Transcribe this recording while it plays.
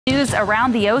news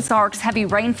around the Ozarks. Heavy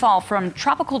rainfall from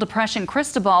Tropical Depression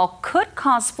Cristobal could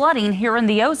cause flooding here in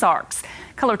the Ozarks.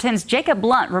 Color 10's Jacob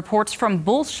Blunt reports from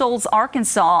Bull Shoals,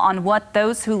 Arkansas, on what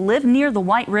those who live near the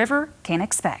White River can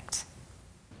expect.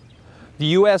 The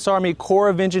U.S. Army Corps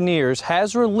of Engineers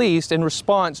has released, in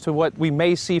response to what we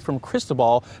may see from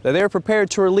Cristobal, that they're prepared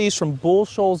to release from Bull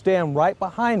Shoals Dam right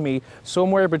behind me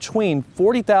somewhere between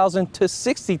 40,000 to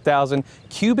 60,000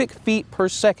 cubic feet per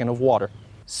second of water.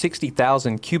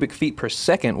 60,000 cubic feet per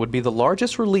second would be the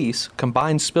largest release,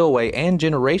 combined spillway and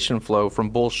generation flow from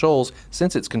Bull Shoals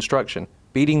since its construction,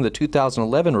 beating the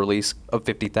 2011 release of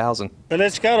 50,000. But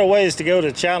it's got a ways to go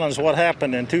to challenge what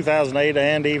happened in 2008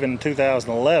 and even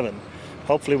 2011.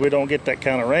 Hopefully we don't get that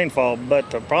kind of rainfall, but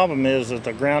the problem is that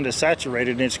the ground is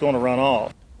saturated and it's going to run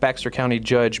off. Baxter County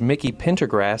Judge Mickey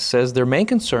Pendergrass says their main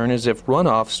concern is if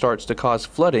runoff starts to cause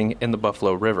flooding in the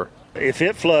Buffalo River. If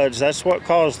it floods, that's what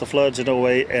caused the floods in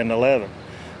 08 and 11.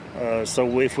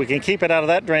 So if we can keep it out of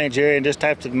that drainage area and just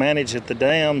have to manage at the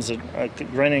dams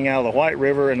draining out of the White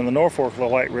River and in the North Fork of the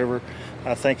White River,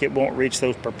 I think it won't reach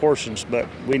those proportions, but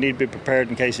we need to be prepared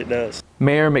in case it does.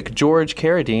 Mayor McGeorge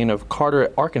Carradine of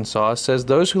Cotter, Arkansas, says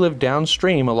those who live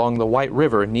downstream along the White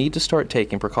River need to start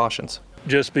taking precautions.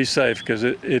 Just be safe, because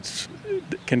it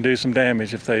can do some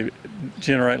damage if they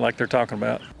generate like they're talking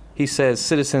about. He says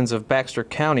citizens of Baxter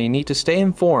County need to stay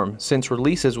informed, since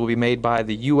releases will be made by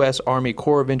the U.S. Army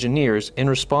Corps of Engineers in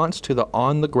response to the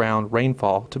on-the-ground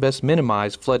rainfall to best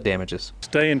minimize flood damages.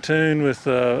 Stay in tune with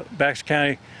Baxter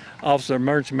County Office of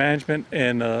Emergency Management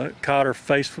and Cotter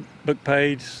Facebook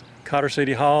page, Cotter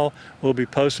City Hall. We'll be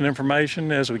posting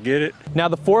information as we get it. Now,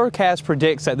 the forecast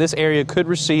predicts that this area could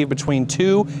receive between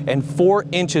 2 and 4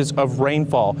 inches of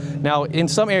rainfall. Now, in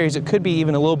some areas it could be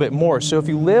even a little bit more. So if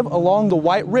you live along the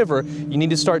White River, you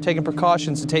need to start taking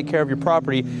precautions to take care of your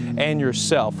property and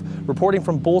yourself. Reporting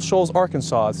from Bull Shoals,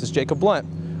 Arkansas, this is Jacob Blunt,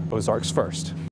 Ozarks First.